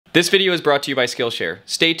This video is brought to you by Skillshare.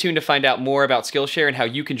 Stay tuned to find out more about Skillshare and how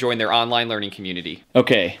you can join their online learning community.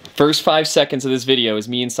 Okay, first 5 seconds of this video is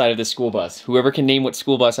me inside of this school bus. Whoever can name what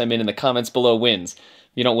school bus I'm in the comments below wins.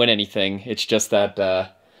 You don't win anything, it's just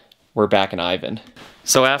that we're back in Ivan.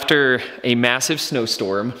 So after a massive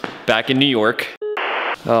snowstorm back in New York,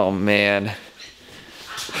 oh man.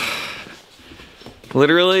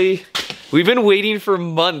 Literally, we've been waiting for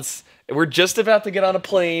months. We're just about to get on a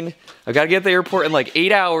plane. I gotta get to the airport in like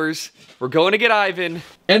 8 hours. We're going to get Ivan.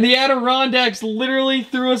 And the Adirondacks literally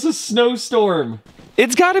threw us a snowstorm.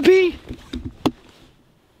 It's gotta be.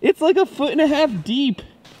 It's like 1.5 feet deep.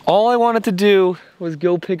 All I wanted to do was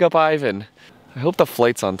go pick up Ivan. I hope the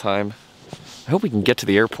flight's on time. I hope we can get to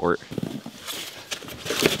the airport.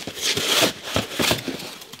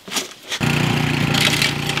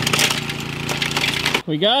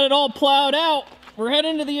 We got it all plowed out. We're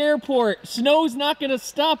heading to the airport. Snow's not gonna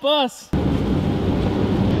stop us.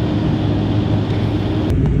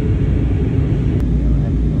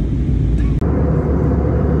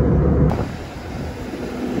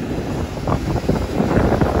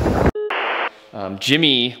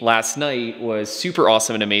 Jimmy last night was super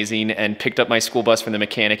awesome and amazing and picked up my school bus from the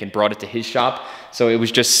mechanic and brought it to his shop. So it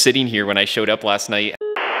was just sitting here when I showed up last night.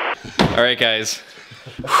 All right, guys.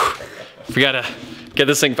 We gotta get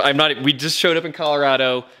this thing. We just showed up in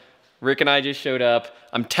Colorado. Rick and I just showed up.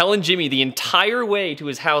 I'm telling Jimmy the entire way to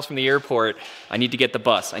his house from the airport, I need to get the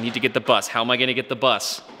bus. I need to get the bus. How am I gonna get the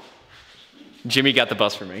bus? Jimmy got the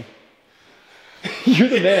bus for me. You're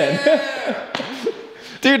the man.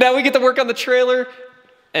 Dude, now we get to work on the trailer,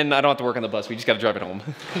 and I don't have to work on the bus. We just gotta drive it home.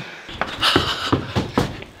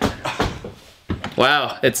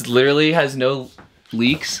 Wow, it's literally has no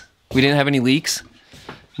leaks. We didn't have any leaks.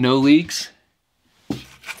 No leaks.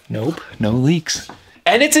 Nope, no leaks.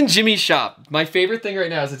 And it's in Jimmy's shop. My favorite thing right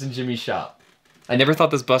now is it's in Jimmy's shop. I never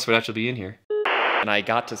thought this bus would actually be in here. And I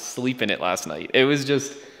got to sleep in it last night. It was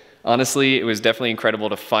just, honestly, it was definitely incredible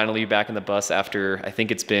to finally be back in the bus after, I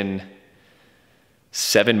think it's been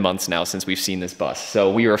 7 months now since we've seen this bus.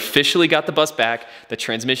 So we are officially got the bus back. The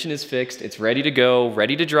transmission is fixed. It's ready to go,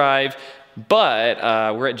 ready to drive.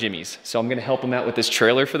 But we're at Jimmy's, so I'm gonna help him out with this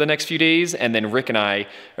trailer for the next few days, and then Rick and I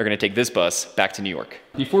are gonna take this bus back to New York.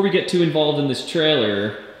 Before we get too involved in this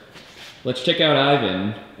trailer, let's check out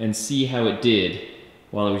Ivan and see how it did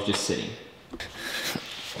while it was just sitting.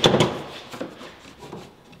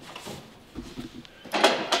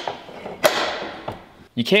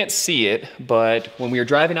 You can't see it, but when we were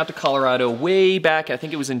driving out to Colorado way back, I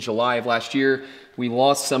think it was in July of last year, we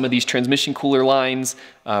lost some of these transmission cooler lines.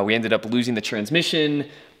 We ended up losing the transmission,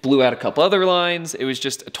 blew out a couple other lines. It was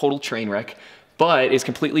just a total train wreck, but it's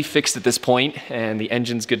completely fixed at this point and the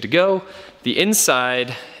engine's good to go. The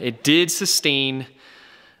inside, it did sustain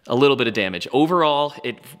a little bit of damage. Overall,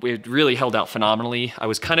 it really held out phenomenally. I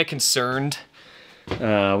was kind of concerned. We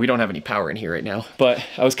don't have any power in here right now, but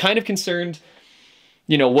I was kind of concerned,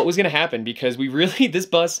 you know, what was gonna happen, because this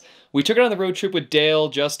bus, we took it on the road trip with Dale,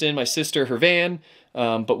 Justin, my sister, her van,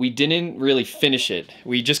 but we didn't really finish it.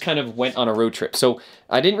 We just kind of went on a road trip. So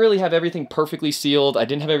I didn't really have everything perfectly sealed. I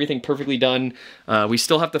didn't have everything perfectly done. We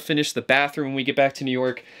still have to finish the bathroom when we get back to New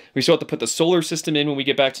York. We still have to put the solar system in when we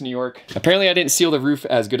get back to New York. Apparently I didn't seal the roof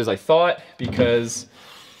as good as I thought because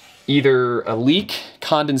either a leak,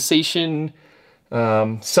 condensation,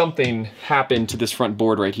 something happened to this front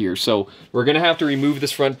board right here. So we're gonna have to remove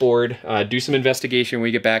this front board, do some investigation when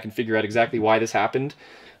we get back and figure out exactly why this happened.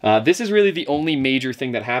 This is really the only major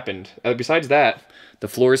thing that happened. Besides that, the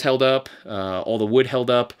floors held up, all the wood held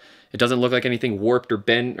up. It doesn't look like anything warped or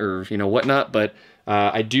bent or, you know, whatnot, but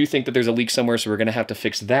I do think that there's a leak somewhere, so we're gonna have to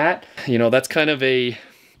fix that. You know, that's kind of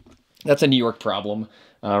that's a New York problem.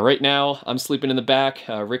 Right now, I'm sleeping in the back,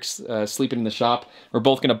 Rick's sleeping in the shop. We're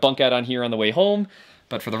both gonna bunk out on here on the way home,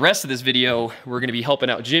 but for the rest of this video, we're gonna be helping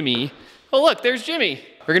out Jimmy. Oh look, there's Jimmy.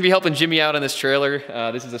 We're gonna be helping Jimmy out on this trailer.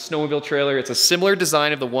 This is a snowmobile trailer. It's a similar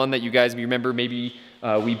design of the one that you guys remember maybe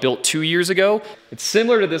we built 2 years ago. It's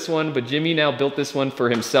similar to this one, but Jimmy now built this one for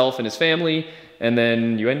himself and his family, and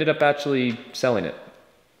then you ended up actually selling it.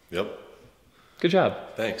 Yep. Good job.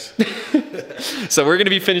 Thanks. So we're gonna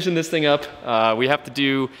be finishing this thing up. We have to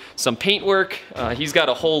do some paint work. He's got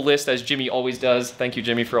a whole list, as Jimmy always does. Thank you,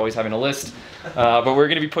 Jimmy, for always having a list. But we're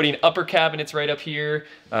gonna be putting upper cabinets right up here.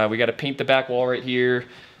 We gotta paint the back wall right here.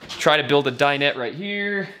 Try to build a dinette right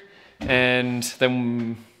here. And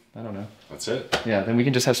then, I don't know. That's it. Yeah, then we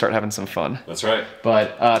can just start having some fun. That's right.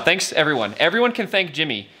 But thanks, everyone. Everyone can thank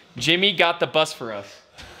Jimmy. Jimmy got the bus for us.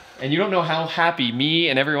 And you don't know how happy me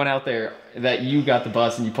and everyone out there that you got the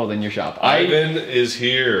bus and you pulled in your shop. Ivan is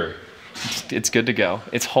here. It's good to go.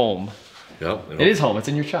 It's home. Yep. It is home. It's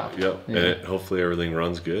in your shop. Yep. Yeah. And hopefully everything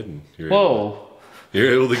runs good and you're Whoa.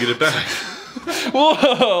 able to get it back.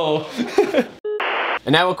 Whoa!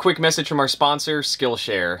 And now a quick message from our sponsor,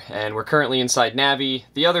 Skillshare. And we're currently inside Navi.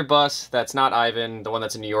 The other bus, that's not Ivan, the one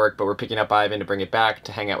that's in New York, but we're picking up Ivan to bring it back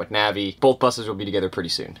to hang out with Navi. Both buses will be together pretty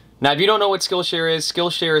soon. Now, if you don't know what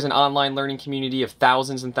Skillshare is an online learning community of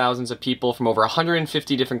thousands and thousands of people from over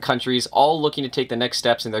 150 different countries, all looking to take the next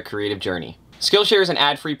steps in their creative journey. Skillshare is an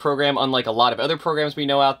ad-free program unlike a lot of other programs we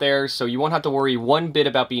know out there, so you won't have to worry one bit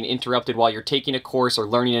about being interrupted while you're taking a course or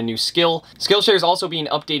learning a new skill. Skillshare is also being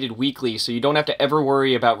updated weekly, so you don't have to ever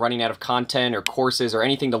worry about running out of content or courses or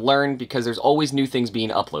anything to learn because there's always new things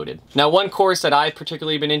being uploaded. Now, one course that I've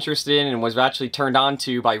particularly been interested in and was actually turned on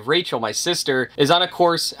to by Rachel, my sister, is on a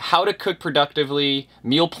course, How to Cook Productively,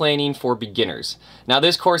 Meal Planning for Beginners. Now,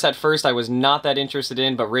 this course at first I was not that interested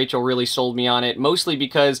in, but Rachel really sold me on it, mostly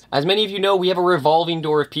because, as many of you know, we have a revolving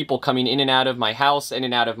door of people coming in and out of my house, in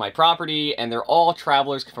and out of my property, and they're all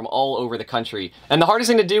travelers from all over the country. And the hardest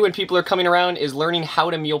thing to do when people are coming around is learning how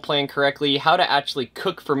to meal plan correctly, how to actually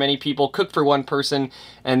cook for many people, cook for one person,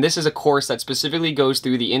 and this is a course that specifically goes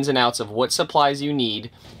through the ins and outs of what supplies you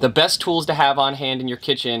need, the best tools to have on hand in your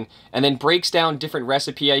kitchen, and then breaks down different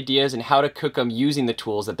recipe ideas and how to cook them using the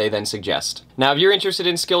tools that they then suggest. Now, if you're interested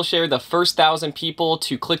in Skillshare, the first 1,000 people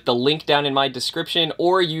to click the link down in my description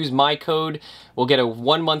or use my code will get a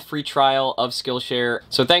 1-month free trial of Skillshare.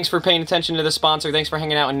 So thanks for paying attention to the sponsor. Thanks for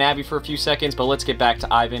hanging out in Navi for a few seconds, but let's get back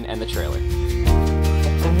to Ivan and the trailer.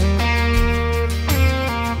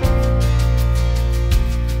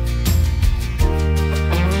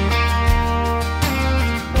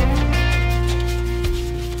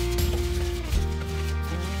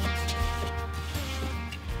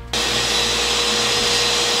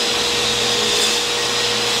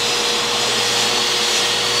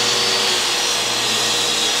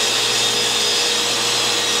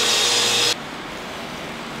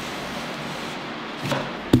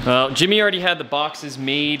 Well, Jimmy already had the boxes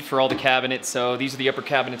made for all the cabinets, so these are the upper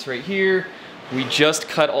cabinets right here. We just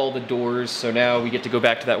cut all the doors, so now we get to go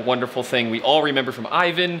back to that wonderful thing we all remember from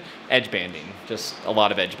Ivan, edge banding. Just a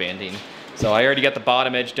lot of edge banding. So I already got the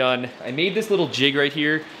bottom edge done. I made this little jig right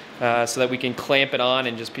here so that we can clamp it on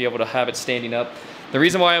and just be able to have it standing up. The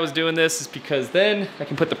reason why I was doing this is because then I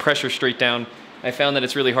can put the pressure straight down. I found that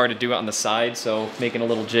it's really hard to do it on the side, so making a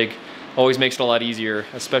little jig always makes it a lot easier,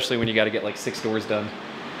 especially when you got to get like 6 doors done.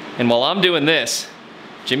 And while I'm doing this,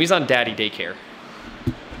 Jimmy's on daddy daycare.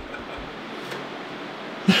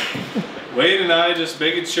 Wade and I just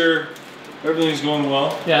making sure everything's going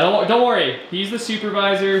well. Yeah, don't worry. He's the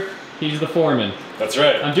supervisor, he's the foreman. That's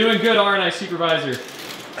right. I'm doing good, aren't I, supervisor?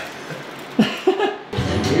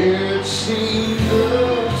 It seemed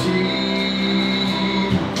to teach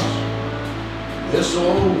this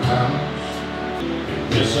old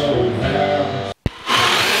house, this old house.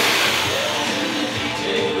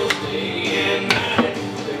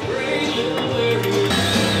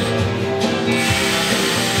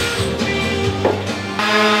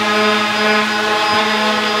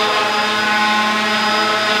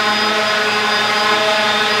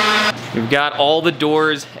 We've got all the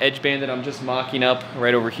doors edge banded. I'm just mocking up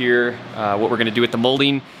right over here what we're gonna do with the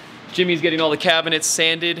molding. Jimmy's getting all the cabinets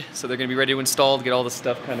sanded, so they're gonna be ready to install to get all the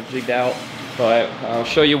stuff kind of jigged out. But I'll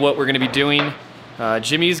show you what we're gonna be doing.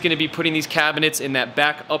 Jimmy's gonna be putting these cabinets in that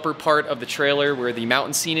back upper part of the trailer where the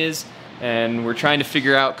mountain scene is, and we're trying to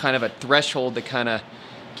figure out kind of a threshold to kind of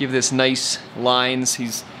give this nice lines.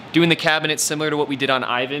 He's doing the cabinets similar to what we did on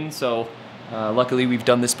Ivan, so luckily we've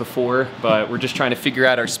done this before, but we're just trying to figure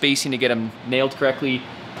out our spacing to get them nailed correctly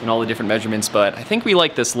and all the different measurements. But I think we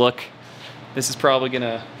like this look. This is probably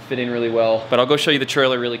gonna fit in really well, but I'll go show you the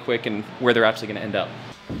trailer really quick and where they're actually gonna end up.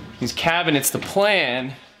 These cabinets, the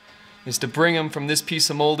plan is to bring them from this piece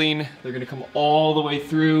of molding. They're gonna come all the way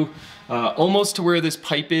through, almost to where this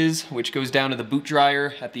pipe is, which goes down to the boot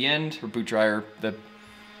dryer at the end, or boot dryer, the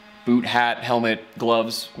boot, hat, helmet,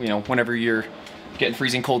 gloves, you know, whenever you're getting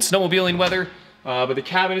freezing cold snowmobiling weather. But the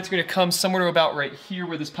cabinet's gonna come somewhere to about right here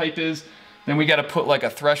where this pipe is. Then we gotta put like a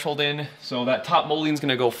threshold in. So that top molding's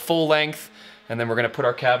gonna go full length, and then we're gonna put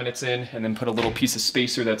our cabinets in and then put a little piece of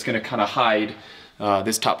spacer that's gonna kind of hide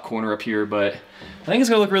this top corner up here. But I think it's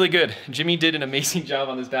gonna look really good. Jimmy did an amazing job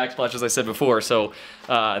on this backsplash, as I said before. So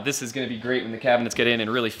this is gonna be great when the cabinets get in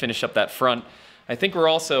and really finish up that front. I think we're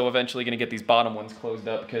also eventually gonna get these bottom ones closed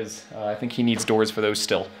up because I think he needs doors for those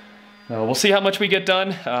still. We'll see how much we get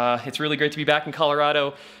done. It's really great to be back in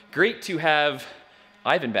Colorado. Great to have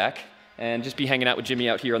Ivan back and just be hanging out with Jimmy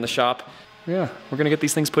out here on the shop. Yeah, we're gonna get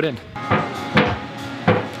these things put in. I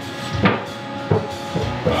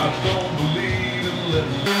don't believe in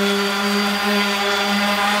living.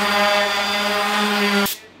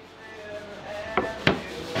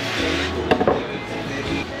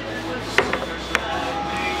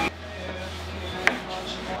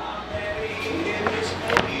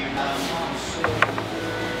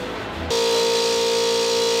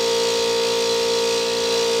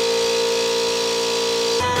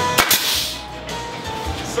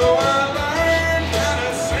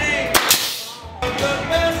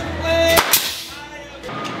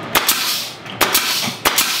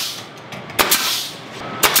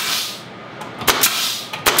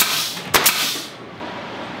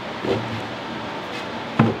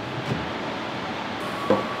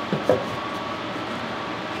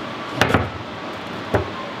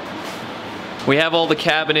 We have all the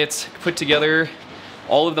cabinets put together.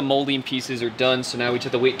 All of the molding pieces are done, so now we just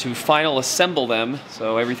have to wait to final assemble them.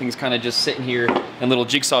 So everything's kind of just sitting here in little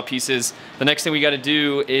jigsaw pieces. The next thing we got to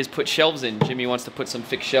do is put shelves in. Jimmy wants to put some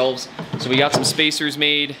fixed shelves. So we got some spacers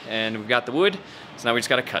made and we've got the wood. So now we just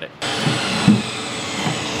got to cut it.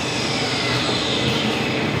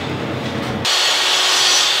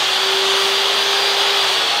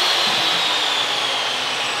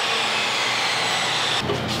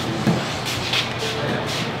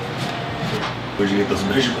 Where'd you get those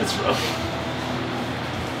measurements from? 9.5.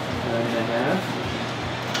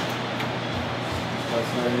 Plus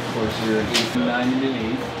 9, of course, you're 9 and an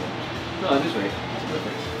 8. No, this right. That's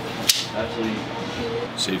perfect. Absolutely.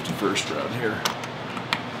 Safety first around here.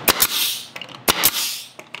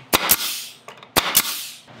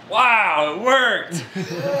 Wow, it worked!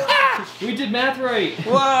 We did math right.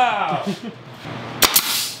 Wow!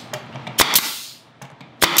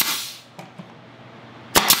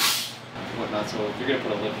 Whatnot. So if you're gonna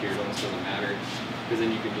put a lip here, it almost doesn't matter, because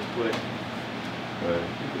then you can just put.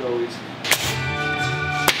 You could always.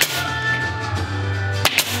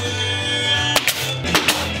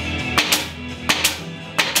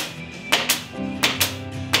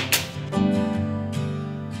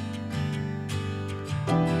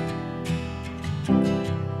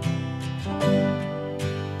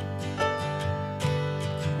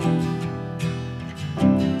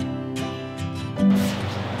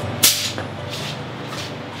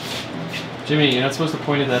 Jimmy, you're not supposed to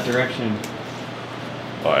point it that direction.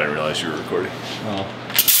 Oh, I didn't realize you were recording. Oh.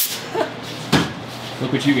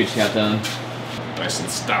 Look what you just got done. Nice and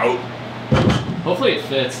stout. Hopefully it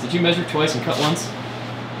fits. Did you measure twice and cut once?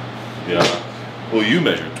 Yeah. Well, you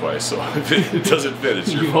measured twice, so if it doesn't fit,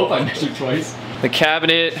 it's your You fault. hope I measured twice. The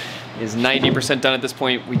cabinet is 90% done at this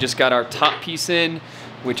point. We just got our top piece in,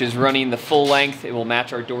 which is running the full length. It will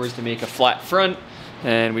match our doors to make a flat front.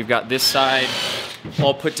 And we've got this side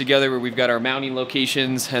all put together where we've got our mounting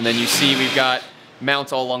locations, and then you see we've got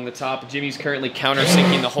mounts all along the top. Jimmy's currently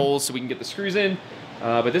countersinking the holes so we can get the screws in,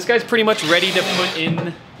 but this guy's pretty much ready to put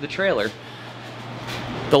in the trailer.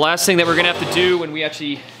 The last thing that we're gonna have to do when we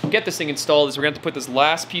actually get this thing installed is we're gonna have to put this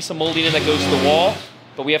last piece of molding in that goes to the wall,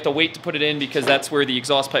 but we have to wait to put it in because that's where the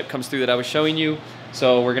exhaust pipe comes through that I was showing you.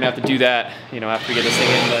 So we're gonna have to do that, you know, after we get this thing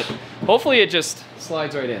in, but hopefully it just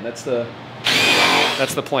slides right in. That's the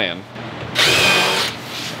plan.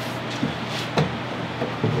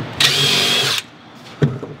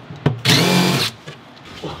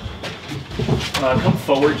 Come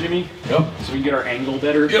forward, Jimmy. Yep. So we can get our angle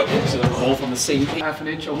better. Yep. So that we're both on the same page. Half an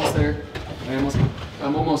inch, almost there.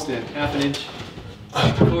 I'm almost in. Half an inch.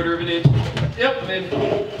 Quarter of an inch. Yep, I'm in.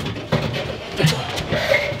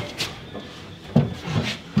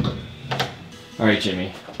 All right,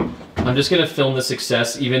 Jimmy. I'm just gonna film the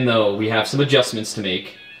success, even though we have some adjustments to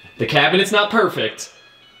make. The cabinet's not perfect,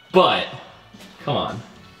 but come on.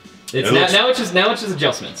 Now it's just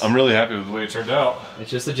adjustments. I'm really happy with the way it turned out. It's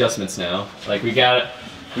just adjustments now. Like we gotta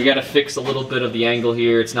fix a little bit of the angle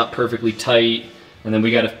here. It's not perfectly tight, and then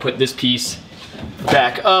we gotta put this piece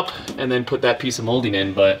back up, and then put that piece of molding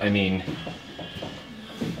in. But I mean,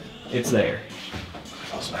 it's there.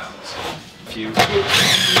 Those mountains. Few.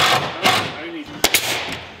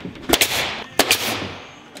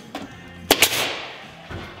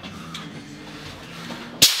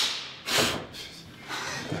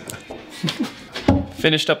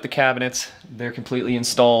 Finished up the cabinets. They're completely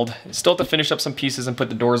installed. Still have to finish up some pieces and put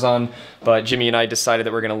the doors on, but Jimmy and I decided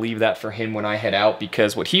that we're gonna leave that for him when I head out,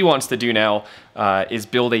 because what he wants to do now is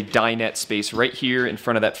build a dinette space right here in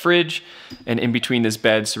front of that fridge and in between this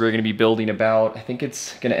bed. So we're gonna be building about, I think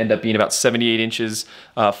it's gonna end up being about 78 inches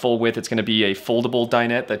full width. It's gonna be a foldable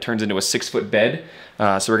dinette that turns into a 6-foot bed.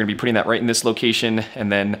 So we're gonna be putting that right in this location.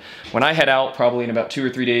 And then when I head out, probably in about 2 or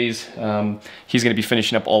 3 days, he's gonna be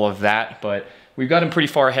finishing up all of that. But we've got him pretty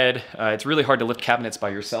far ahead. It's really hard to lift cabinets by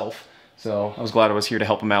yourself, so I was glad I was here to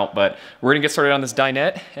help him out. But we're gonna get started on this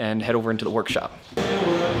dinette and head over into the workshop.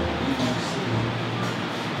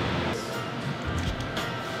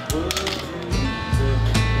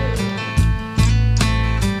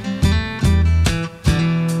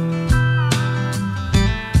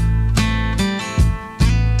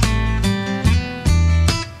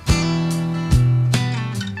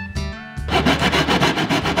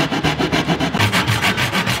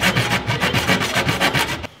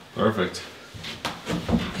 Perfect.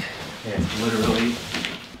 Yeah, literally.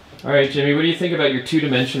 All right, Jimmy, what do you think about your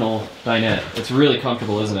 2-dimensional dinette? It's really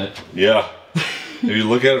comfortable, isn't it? Yeah. If you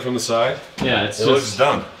look at it from the side, Yeah, it looks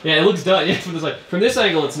done. Yeah, it looks done. Yeah, from this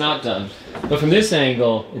angle, it's not done, but from this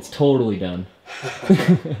angle, it's totally done.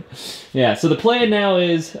 Yeah, so the plan now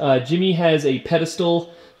is Jimmy has a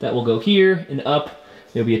pedestal that will go here and up.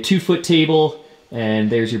 It'll be a 2-foot table, and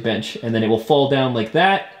there's your bench. And then it will fall down like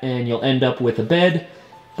that, and you'll end up with a bed.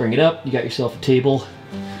 Bring it up, you got yourself a table,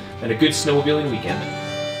 and a good snowmobiling weekend.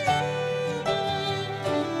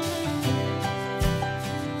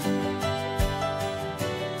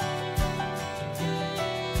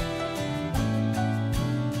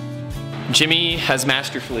 Jimmy has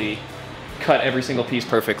masterfully cut every single piece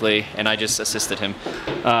perfectly, and I just assisted him.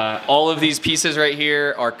 All of these pieces right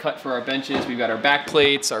here are cut for our benches. We've got our back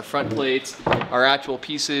plates, our front plates, our actual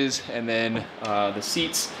pieces, and then the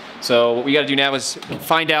seats. So what we gotta do now is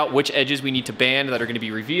find out which edges we need to band that are gonna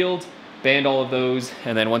be revealed, band all of those,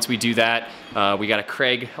 and then once we do that, we gotta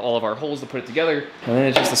Craig all of our holes to put it together, and then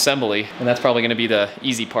it's just assembly. And that's probably gonna be the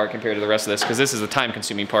easy part compared to the rest of this, because this is the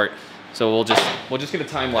time-consuming part. So we'll just get a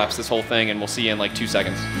time lapse this whole thing, and we'll see you in like 2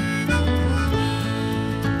 seconds.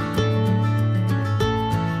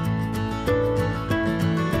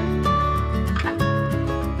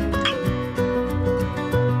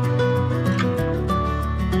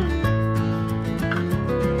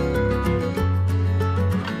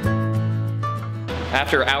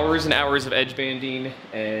 After hours and hours of edge banding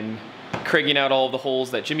and Craiging out all of the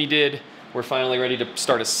holes that Jimmy did, we're finally ready to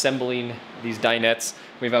start assembling these dinettes.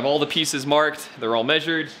 We have all the pieces marked, they're all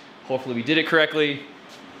measured. Hopefully we did it correctly.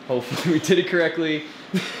 Hopefully we did it correctly.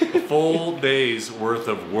 A full day's worth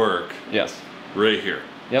of work. Yes. Right here.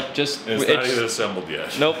 Yep, just... And it's not even assembled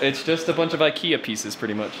yet. Nope, it's just a bunch of IKEA pieces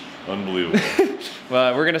pretty much. Unbelievable.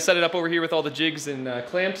 We're gonna set it up over here with all the jigs and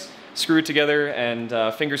clamps, screw it together, and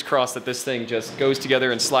fingers crossed that this thing just goes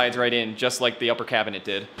together and slides right in, just like the upper cabinet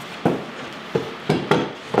did.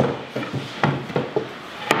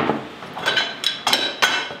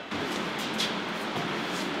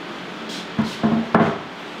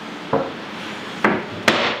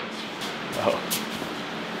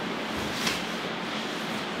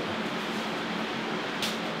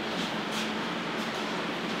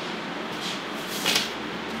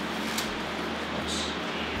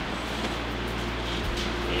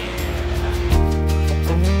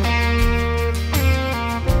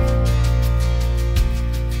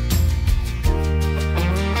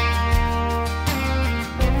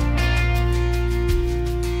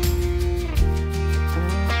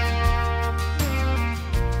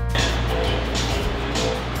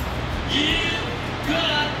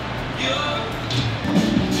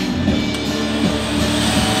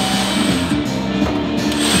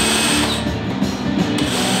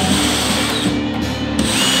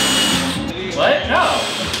 What? No.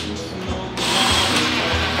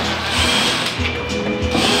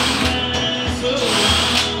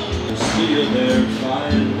 See you there,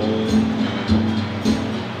 flying boy.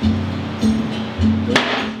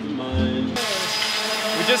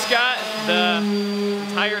 We just got the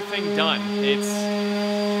entire thing done. It's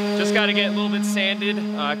just got to get a little bit sanded,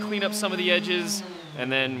 clean up some of the edges,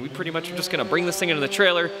 and then we pretty much are just gonna bring this thing into the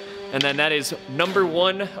trailer, and then that is number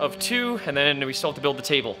 1 of 2, and then we still have to build the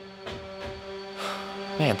table.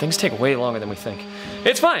 Man, things take way longer than we think.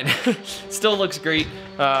 It's fine. Still looks great.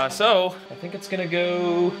 So I think it's gonna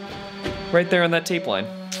go right there on that tape line.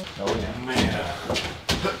 Oh yeah, man.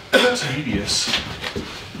 Tedious.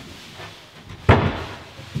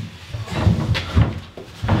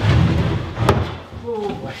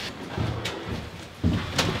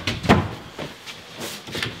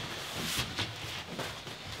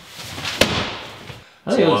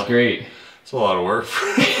 I think it looks great. It's a lot of work for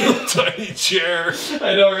a tiny chair.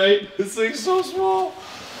 I know, right? This thing's so small.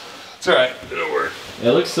 It's alright, it'll work.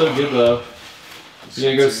 It looks so good though. You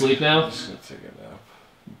gonna go sleep now? I'm just gonna take a nap.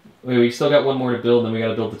 Wait, we still got one more to build, and then we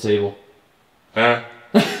gotta build the table. Huh?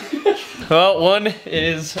 Well, one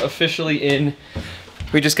is officially in.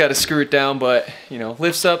 We just gotta screw it down, but you know,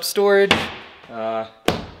 lifts up storage.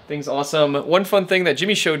 Thing's awesome. One fun thing that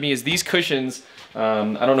Jimmy showed me is these cushions. I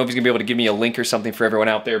don't know if he's gonna be able to give me a link or something for everyone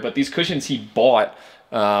out there, but these cushions he bought,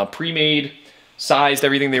 pre-made, sized,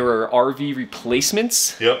 everything. They were RV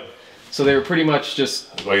replacements. Yep. So they were pretty much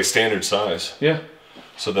just like a standard size. Yeah.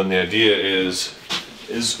 So then the idea is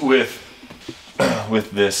with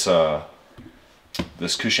this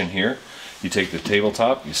this cushion here, you take the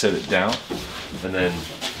tabletop, you set it down, and then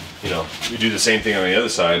you know you do the same thing on the other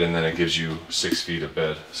side, and then it gives you 6 feet of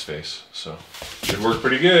bed space. So should work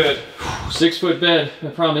pretty good. 6 foot bed. The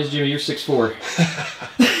problem is, Jimmy, you're 6'4".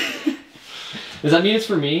 Does that mean it's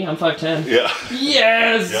for me? I'm 5'10". Yeah.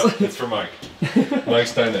 Yes. Yep. It's for Mike.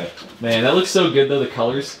 Mike's dinette. Man, that looks so good though. The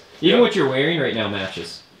colors, even what you're wearing right now,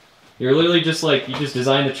 matches. You're literally just like, you just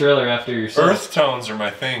designed the trailer after yourself. Earth tones are my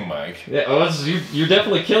thing, Mike. Yeah, oh, you're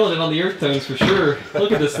definitely killing it on the earth tones for sure.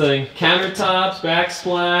 Look at this thing. Countertops,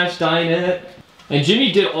 backsplash, dinette. And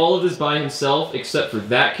Jimmy did all of this by himself except for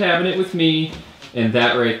that cabinet with me and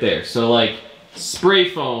that right there. So like spray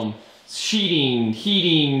foam, sheeting,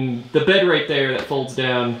 heating, the bed right there that folds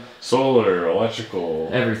down. Solar, electrical.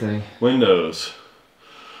 Everything. Windows.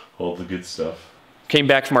 All the good stuff. Came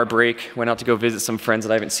back from our break, went out to go visit some friends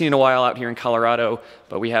that I haven't seen in a while out here in Colorado,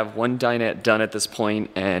 but we have one dinette done at this point,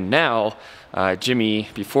 and now, Jimmy,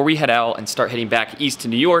 before we head out and start heading back east to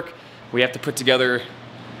New York, we have to put together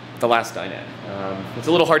the last dinette. It's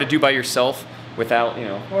a little hard to do by yourself without, you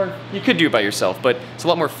know, or you could do it by yourself, but it's a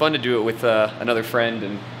lot more fun to do it with another friend,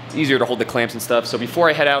 and it's easier to hold the clamps and stuff. So before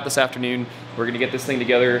I head out this afternoon, we're gonna get this thing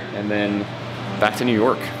together and then back to New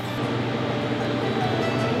York.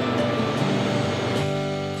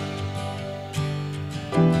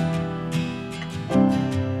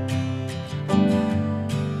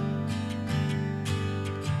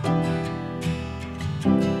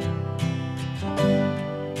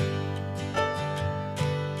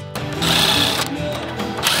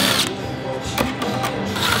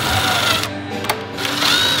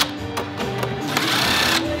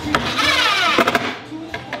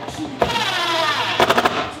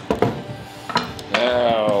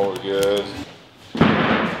 Now we're good.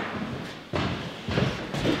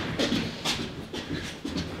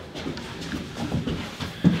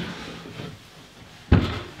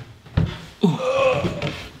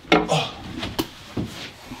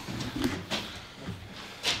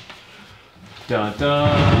 Dun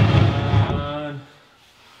dun.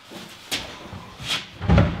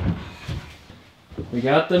 We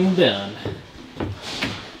got them done.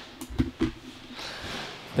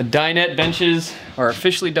 The dinette benches are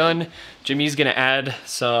officially done. Jimmy's gonna add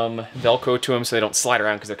some Velcro to them so they don't slide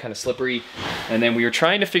around because they're kind of slippery. And then we were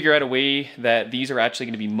trying to figure out a way that these are actually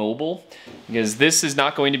gonna be mobile, because this is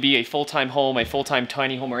not going to be a full-time home, a full-time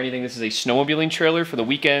tiny home or anything. This is a snowmobiling trailer for the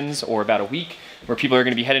weekends or about a week where people are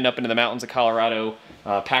gonna be heading up into the mountains of Colorado,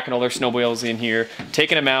 packing all their snowmobiles in here,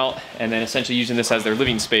 taking them out, and then essentially using this as their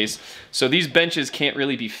living space. So these benches can't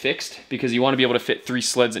really be fixed because you wanna be able to fit 3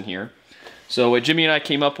 sleds in here. So what Jimmy and I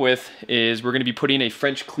came up with is we're gonna be putting a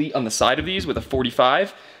French cleat on the side of these with a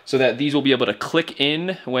 45 so that these will be able to click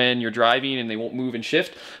in when you're driving and they won't move and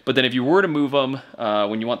shift. But then if you were to move them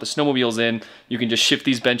when you want the snowmobiles in, you can just shift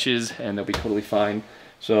these benches and they'll be totally fine.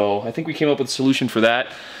 So I think we came up with a solution for that.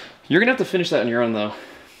 You're gonna have to finish that on your own though.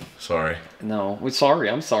 Sorry. No, I'm sorry,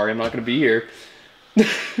 I'm not gonna be here.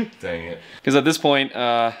 Dang it. Because at this point,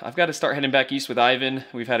 I've got to start heading back east with Ivan.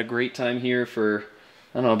 We've had a great time here for,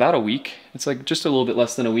 I don't know, about a week. It's like just a little bit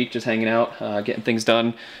less than a week, just hanging out, getting things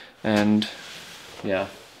done, and yeah.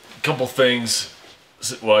 A couple things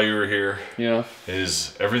while you were here. Yeah.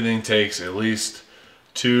 Is everything takes at least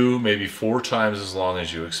 2, maybe 4 times as long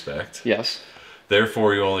as you expect. Yes.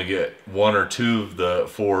 Therefore, you only get 1 or 2 of the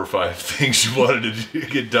 4 or 5 things you wanted to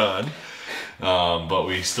get done. But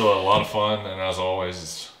we still had a lot of fun, and as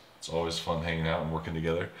always, it's always fun hanging out and working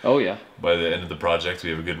together. Oh yeah. By the end of the project,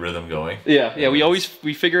 we have a good rhythm going. Yeah, yeah.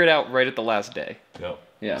 We figure it out right at the last day. Yep.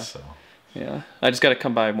 Yeah. So. Yeah. I just got to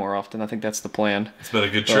come by more often. I think that's the plan. It's been a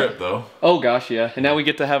good trip, though. Oh gosh, yeah. And now we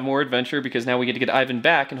get to have more adventure because now we get to get Ivan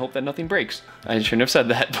back and hope that nothing breaks. I shouldn't have said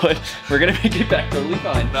that, but we're gonna make it back totally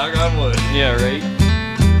fine. Knock on wood. Yeah, right.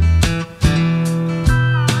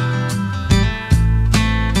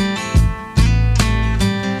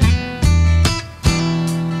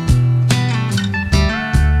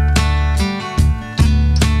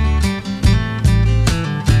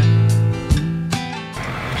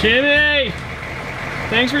 Jimmy!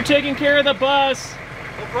 Thanks for taking care of the bus.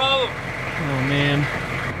 No problem. Oh man.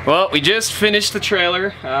 Well, we just finished the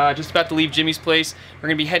trailer. Just about to leave Jimmy's place. We're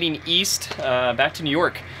gonna be heading east, back to New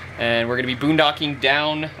York. And we're gonna be boondocking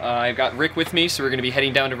down. I've got Rick with me, so we're gonna be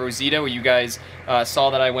heading down to Rosita, where you guys saw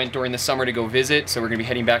that I went during the summer to go visit. So we're gonna be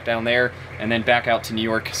heading back down there and then back out to New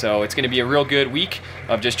York. So it's gonna be a real good week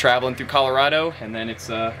of just traveling through Colorado, and then it's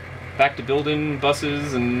back to building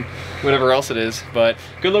buses and whatever else it is. But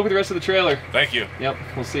good luck with the rest of the trailer. Thank you. Yep,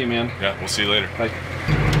 we'll see you, man. Yeah, we'll see you later. Bye.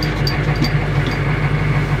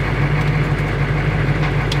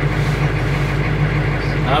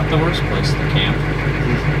 Not the worst place to camp.